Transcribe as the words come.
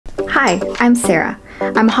Hi, I'm Sarah.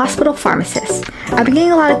 I'm a hospital pharmacist. I've been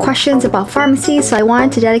getting a lot of questions about pharmacy, so I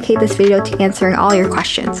wanted to dedicate this video to answering all your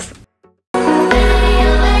questions.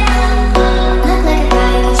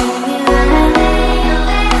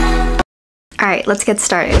 Alright, let's get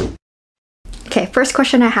started. Okay, first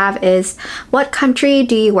question I have is, what country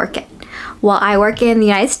do you work in? Well, I work in the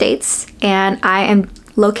United States, and I am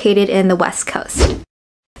located in the West Coast.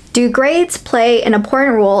 Do grades play an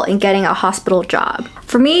important role in getting a hospital job?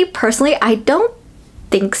 For me personally, I don't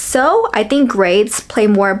think so. I think grades play a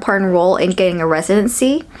more important role in getting a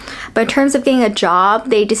residency. But in terms of getting a job,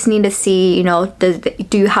 they just need to see, you know,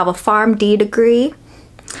 do you have a PharmD degree?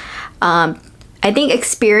 I think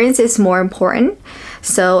experience is more important.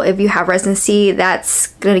 So if you have residency, that's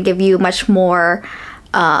going to give you much more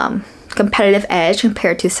competitive edge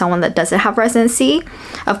compared to someone that doesn't have residency.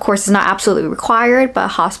 Of course, it's not absolutely required, but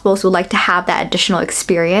hospitals would like to have that additional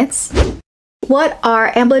experience. What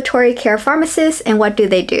are ambulatory care pharmacists and what do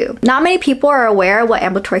they do? Not many people are aware what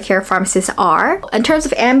ambulatory care pharmacists are. In terms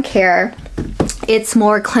of AM care, it's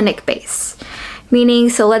more clinic-based. Meaning,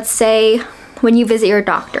 so let's say when you visit your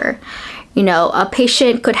doctor, you know, a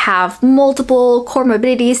patient could have multiple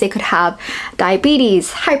comorbidities. They could have diabetes,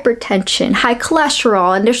 hypertension, high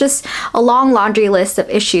cholesterol, and there's just a long laundry list of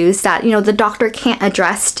issues that, you know, the doctor can't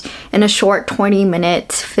address in a short 20-minute,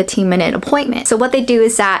 15-minute appointment. So what they do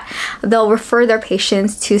is that they'll refer their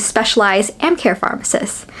patients to specialized AM care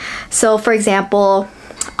pharmacists. So for example,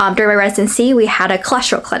 during my residency, we had a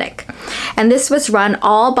cholesterol clinic, and this was run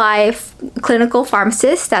all by clinical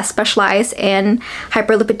pharmacists that specialize in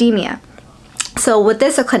hyperlipidemia. So with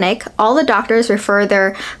this clinic, all the doctors refer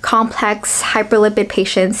their complex hyperlipid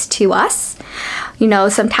patients to us. You know,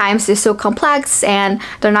 sometimes they're so complex and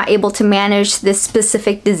they're not able to manage this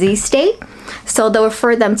specific disease state, so they'll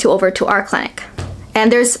refer them over to our clinic. And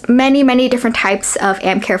there's many different types of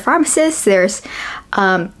AM care pharmacists. There's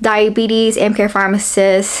diabetes AM care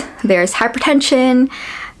pharmacists, there's hypertension,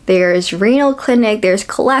 there's renal clinic, there's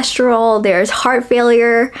cholesterol, there's heart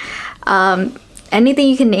failure. Anything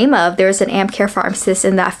you can name of, there's an AM care pharmacist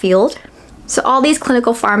in that field. So all these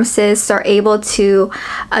clinical pharmacists are able to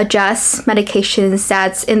adjust medications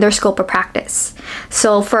that's in their scope of practice.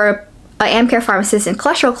 So for an AM care pharmacist in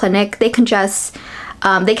cholesterol clinic, they can adjust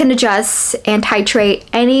and titrate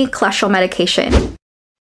any cholesterol medication.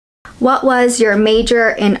 What was your major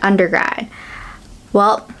in undergrad?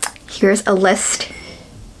 Well, here's a list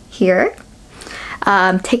here.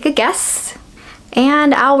 Take a guess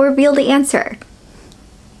and I'll reveal the answer.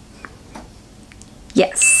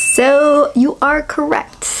 Yes, so you are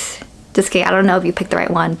correct. Just kidding, I don't know if you picked the right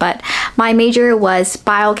one, but my major was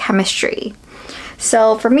biochemistry.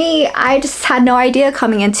 So for me, I just had no idea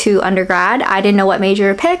coming into undergrad. I didn't know what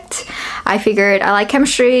major to pick. I figured I like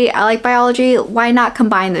chemistry, I like biology, why not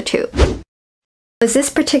combine the two? Was this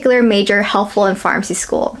particular major helpful in pharmacy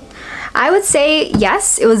school? I would say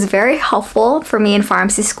yes, it was very helpful for me in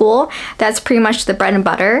pharmacy school. That's pretty much the bread and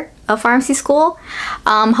butter of pharmacy school.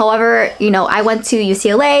 However, you know, I went to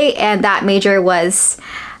UCLA and that major was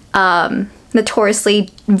notoriously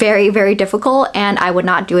very difficult, and I would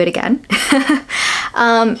not do it again.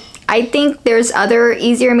 I think there's other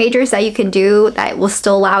easier majors that you can do that will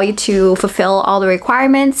still allow you to fulfill all the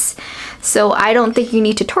requirements. So I don't think you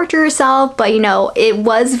need to torture yourself, but you know, it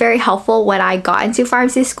was very helpful when I got into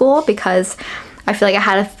pharmacy school because I feel like I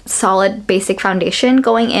had a solid basic foundation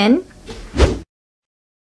going in.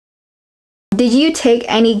 Did you take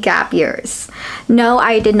any gap years? No,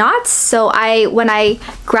 I did not. So when I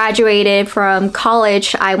graduated from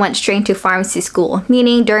college, I went straight into pharmacy school,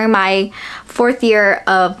 meaning during my 4th year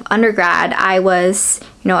of undergrad, I was,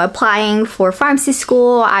 you know, applying for pharmacy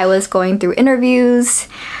school. I was going through interviews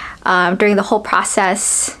during the whole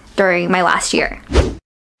process during my last year.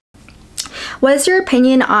 What is your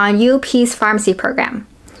opinion on UP's pharmacy program?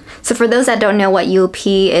 So for those that don't know what UP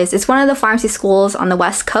is, it's one of the pharmacy schools on the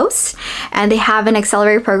West Coast, and they have an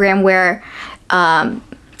accelerated program where I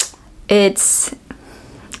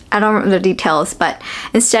don't remember the details, but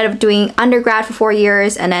instead of doing undergrad for 4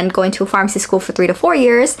 years and then going to a pharmacy school for 3 to 4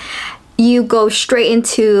 years, you go straight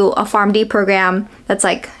into a PharmD program that's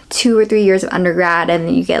like 2 or 3 years of undergrad, and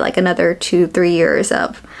then you get like another 2 to 3 years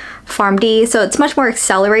of PharmD. So it's much more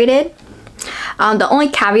accelerated. The only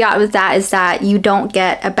caveat with that is that you don't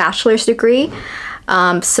get a bachelor's degree.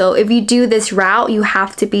 So if you do this route, you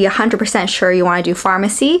have to be 100% sure you want to do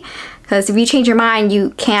pharmacy, because if you change your mind,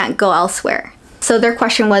 you can't go elsewhere. So their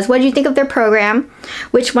question was, what do you think of their program?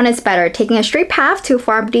 Which one is better, taking a straight path to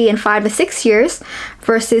PharmD in 5 to 6 years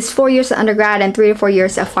versus 4 years of undergrad and 3 to 4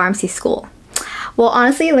 years of pharmacy school? Well,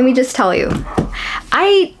 honestly, let me just tell you,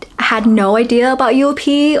 I had no idea about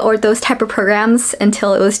UOP or those type of programs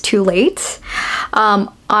until it was too late.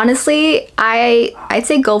 Honestly, I'd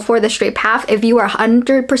say go for the straight path if you are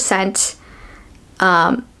 100%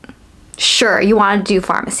 sure you want to do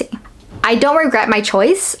pharmacy. I don't regret my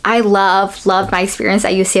choice. I loved my experience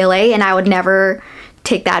at UCLA, and I would never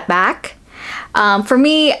take that back. For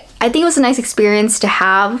me, I think it was a nice experience to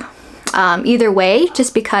have either way,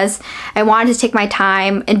 just because I wanted to take my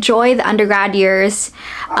time, enjoy the undergrad years.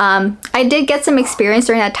 I did get some experience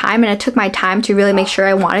during that time, and I took my time to really make sure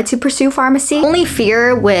I wanted to pursue pharmacy. Only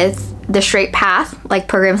fear with the straight path, like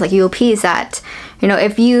programs like UOP, is that, you know,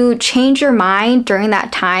 if you change your mind during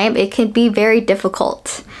that time, it can be very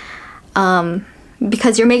difficult.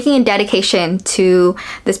 Because you're making a dedication to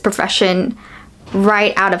this profession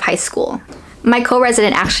right out of high school. My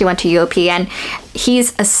co-resident actually went to UOP, and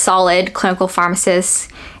he's a solid clinical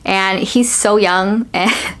pharmacist, and he's so young,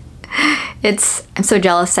 and I'm so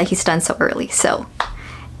jealous that he's done so early. So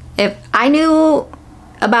if I knew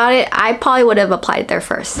about it, I probably would have applied there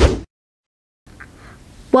first.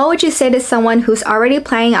 What would you say to someone who's already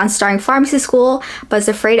planning on starting pharmacy school but is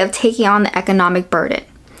afraid of taking on the economic burden?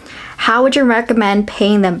 How would you recommend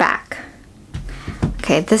paying them back?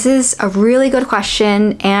 Okay, this is a really good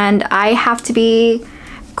question, and I have to be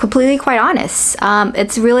completely quite honest.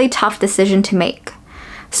 It's a really tough decision to make.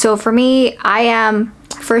 So for me, I am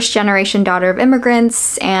first generation daughter of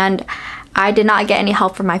immigrants, and I did not get any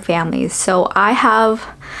help from my family. So I have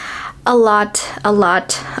a lot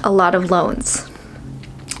of loans.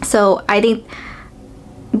 So I think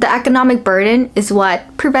the economic burden is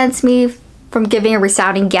what prevents me from giving a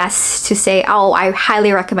resounding yes to say, oh, I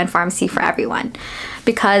highly recommend pharmacy for everyone,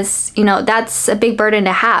 because, you know, that's a big burden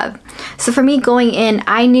to have. So for me going in,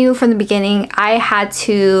 I knew from the beginning I had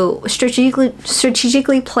to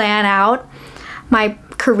strategically plan out my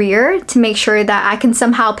career to make sure that I can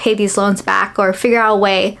somehow pay these loans back or figure out a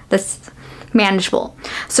way that's manageable.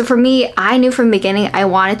 So for me, I knew from the beginning I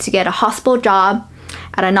wanted to get a hospital job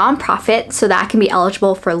at a nonprofit so that I can be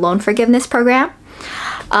eligible for a loan forgiveness program.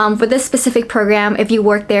 For this specific program, if you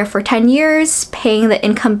work there for 10 years, paying the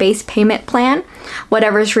income-based payment plan,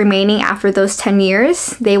 whatever's remaining after those 10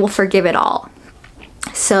 years, they will forgive it all.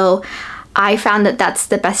 So I found that that's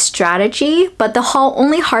the best strategy, but the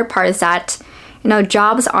only hard part is that, you know,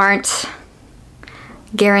 jobs aren't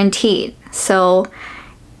guaranteed. So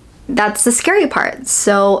that's the scary part.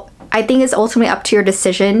 So I think it's ultimately up to your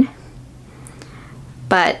decision.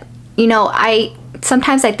 But, you know,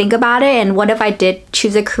 sometimes I think about it, and what if I did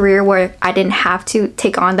choose a career where I didn't have to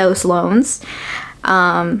take on those loans?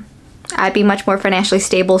 I'd be much more financially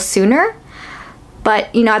stable sooner.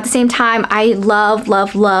 But, you know, at the same time, I love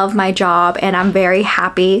my job, and I'm very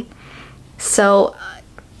happy. So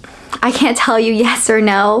I can't tell you yes or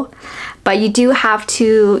no, but you do have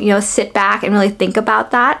to, you know, sit back and really think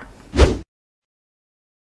about that.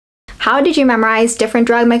 How did you memorize different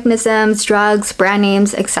drug mechanisms, drugs, brand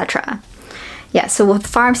names, etc.? Yeah, so with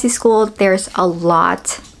pharmacy school, there's a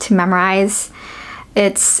lot to memorize.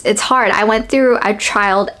 It's hard. I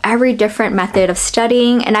trialed every different method of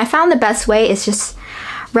studying, and I found the best way is just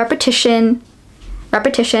repetition,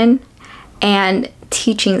 and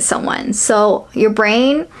teaching someone. So your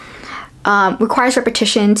brain requires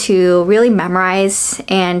repetition to really memorize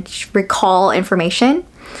and recall information.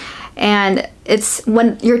 And it's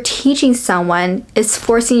when you're teaching someone, it's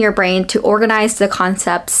forcing your brain to organize the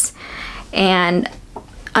concepts and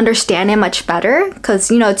understand it much better, because,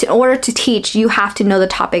 you know, in order to teach, you have to know the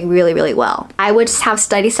topic really well. I would just have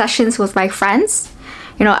study sessions with my friends.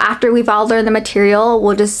 You know, after we've all learned the material,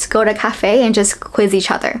 we'll just go to a cafe and just quiz each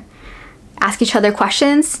other, ask each other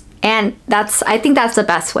questions, and I think that's the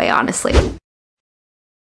best way, honestly.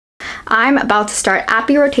 I'm about to start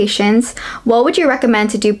APPE rotations. What would you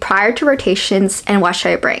recommend to do prior to rotations, and what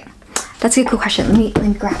should I bring? That's a good question. Let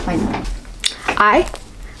me grab my note. I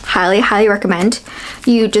highly recommend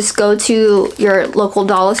you just go to your local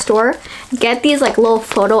dollar store, get these like little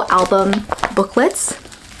photo album booklets,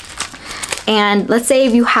 and let's say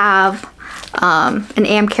if you have an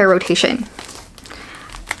AmCare rotation,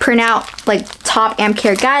 print out like top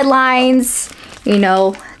AmCare guidelines, you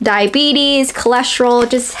know, diabetes, cholesterol,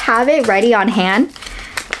 just have it ready on hand.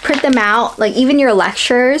 Print them out, like even your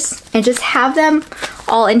lectures, and just have them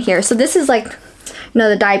all in here. So this is like, you know,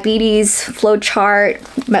 the diabetes flow chart,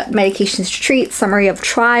 medications to treat, summary of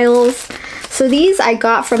trials. So these I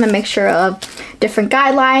got from a mixture of different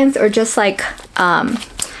guidelines or just like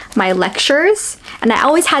my lectures, and I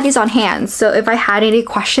always had these on hand. So if I had any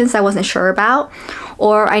questions I wasn't sure about,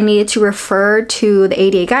 or I needed to refer to the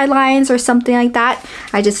ADA guidelines or something like that,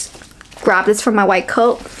 I just grabbed this from my white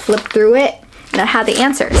coat, flipped through it, and I had the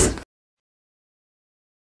answers.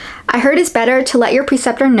 I heard it's better to let your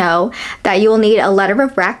preceptor know that you will need a letter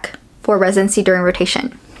of rec for residency during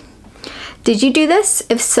rotation. Did you do this?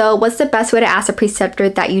 If so, what's the best way to ask a preceptor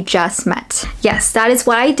that you just met? Yes, that is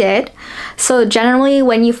what I did. So generally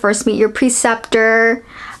when you first meet your preceptor,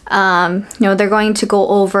 they're going to go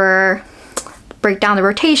over, break down the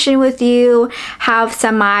rotation with you, have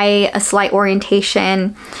a slight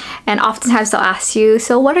orientation, and oftentimes they'll ask you,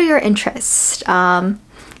 so what are your interests?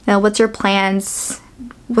 What's your plans?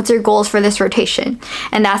 What's your goals for this rotation?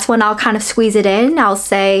 And that's when I'll kind of squeeze it in. I'll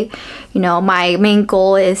say, my main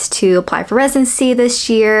goal is to apply for residency this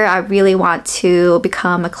year. I really want to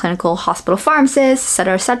become a clinical hospital pharmacist,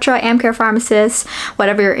 etc., AmCare pharmacist,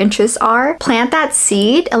 whatever your interests are. Plant that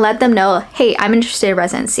seed and let them know, hey, I'm interested in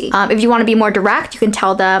residency. If you want to be more direct, you can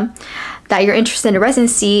tell them that you're interested in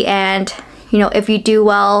residency, and if you do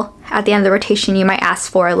well at the end of the rotation, you might ask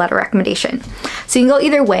for a letter of recommendation. So you can go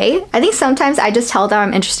either way. I think sometimes I just tell them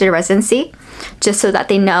I'm interested in residency just so that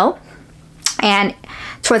they know. And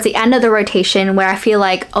towards the end of the rotation, where I feel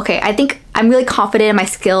like, okay, I think I'm really confident in my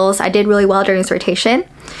skills, I did really well during this rotation.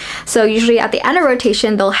 So usually at the end of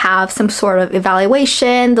rotation, they'll have some sort of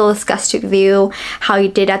evaluation. They'll discuss with you how you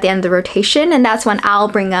did at the end of the rotation. And that's when I'll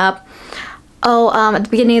bring up, at the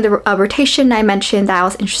beginning of the rotation, I mentioned that I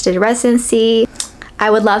was interested in residency. I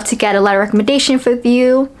would love to get a letter of recommendation from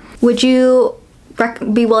you. Would you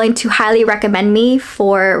be willing to highly recommend me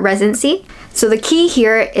for residency? So the key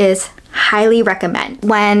here is highly recommend.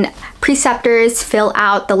 When preceptors fill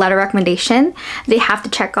out the letter of recommendation, they have to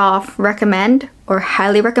check off recommend or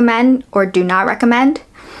highly recommend or do not recommend.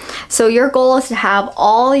 So your goal is to have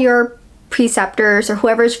all your preceptors or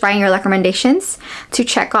whoever's writing your recommendations to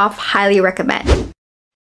check off highly recommend.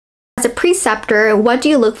 As a preceptor, what do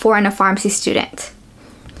you look for in a pharmacy student?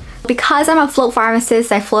 Because I'm a float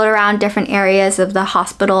pharmacist, I float around different areas of the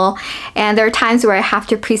hospital, and there are times where I have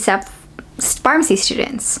to precept pharmacy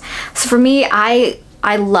students. So for me, I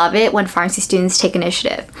love it when pharmacy students take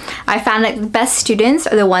initiative. I found that the best students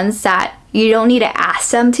are the ones that you don't need to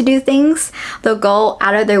ask them to do things. They'll go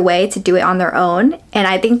out of their way to do it on their own, and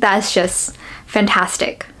I think that's just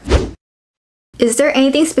fantastic. Is there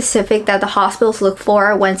anything specific that the hospitals look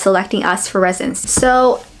for when selecting us for residency?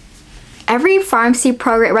 So every pharmacy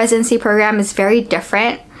program, residency program is very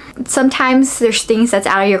different. Sometimes there's things that's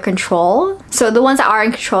out of your control. So the ones that are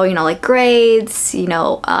in control, like grades, your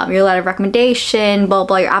letter of recommendation, blah,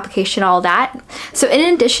 blah, your application, all that. So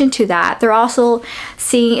in addition to that, they're also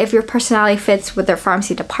seeing if your personality fits with their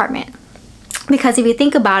pharmacy department. Because if you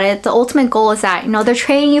think about it, the ultimate goal is that, they're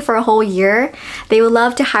training you for a whole year. They would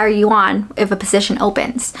love to hire you on if a position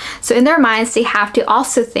opens. So in their minds, they have to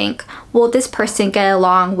also think, will this person get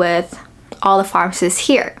along with all the pharmacists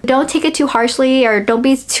here? Don't take it too harshly, or don't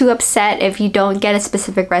be too upset if you don't get a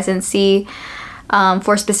specific residency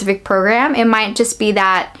for a specific program. It might just be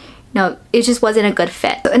that it just wasn't a good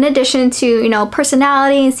fit. So in addition to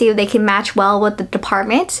personality and see if they can match well with the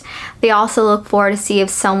department, they also look for to see if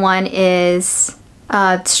someone is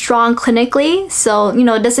strong clinically. So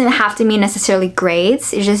it doesn't have to mean necessarily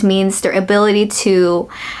grades. It just means their ability to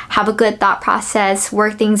have a good thought process,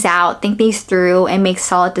 work things out, think things through, and make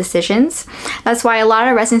solid decisions. That's why a lot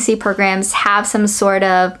of residency programs have some sort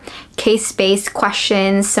of case-based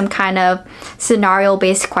questions, some kind of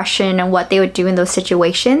scenario-based question on what they would do in those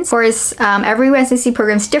situations. Of course, every residency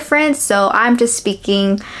program is different, so I'm just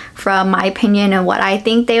speaking from my opinion and what I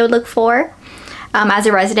think they would look for. As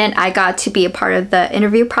a resident, I got to be a part of the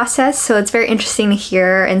interview process, so it's very interesting to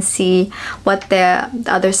hear and see what the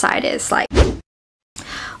other side is like.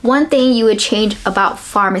 One thing you would change about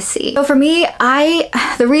pharmacy. So for me,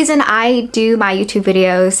 the reason I do my YouTube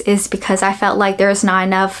videos is because I felt like there's not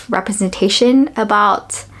enough representation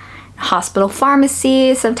about hospital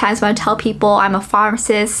pharmacy. Sometimes when I tell people I'm a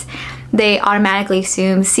pharmacist, they automatically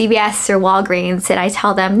assume CVS or Walgreens, and I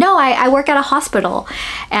tell them, no, I work at a hospital,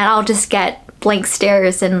 and I'll just get blank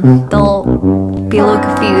stares and they'll be a little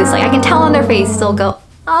confused. Like I can tell on their face, they'll go,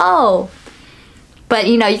 oh. But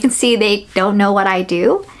you can see they don't know what I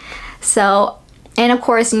do. So, and of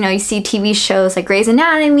course, you see TV shows like Grey's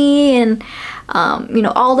Anatomy and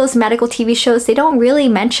all those medical TV shows, they don't really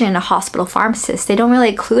mention a hospital pharmacist. They don't really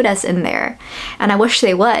include us in there. And I wish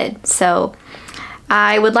they would. So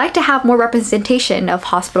I would like to have more representation of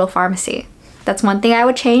hospital pharmacy. That's one thing I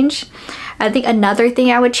would change. I think another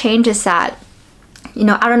thing I would change is that,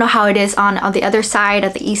 I don't know how it is on the other side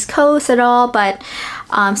of the East Coast at all, but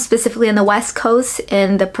specifically in the West Coast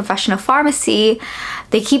in the profession of pharmacy,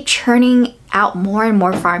 they keep churning out more and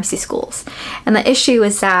more pharmacy schools. And the issue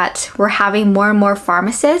is that we're having more and more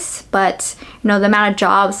pharmacists, but you know, the amount of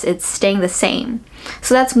jobs, it's staying the same.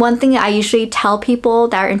 So that's one thing I usually tell people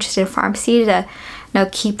that are interested in pharmacy to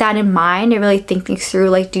keep that in mind and really think things through.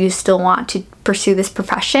 Like, do you still want to pursue this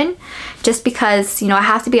profession? Just because, I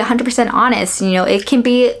have to be 100% honest, it can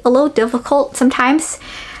be a little difficult sometimes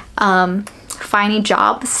finding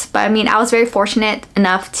jobs. But I mean, I was very fortunate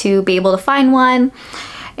enough to be able to find one.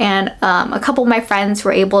 And a couple of my friends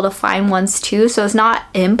were able to find ones too. So it's not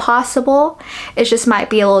impossible. It just might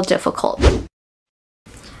be a little difficult.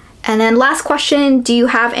 And then last question, do you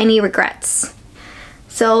have any regrets?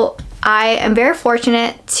 So I am very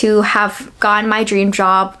fortunate to have gotten my dream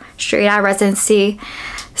job straight out of residency.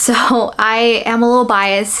 So I am a little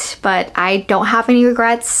biased, but I don't have any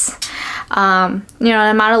regrets. The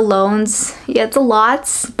amount of loans, yeah, it's a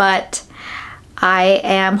lot, but I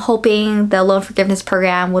am hoping the loan forgiveness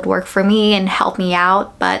program would work for me and help me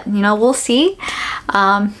out, but we'll see.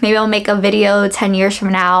 Maybe I'll make a video 10 years from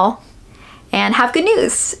now and have good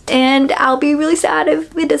news, and I'll be really sad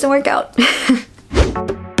if it doesn't work out.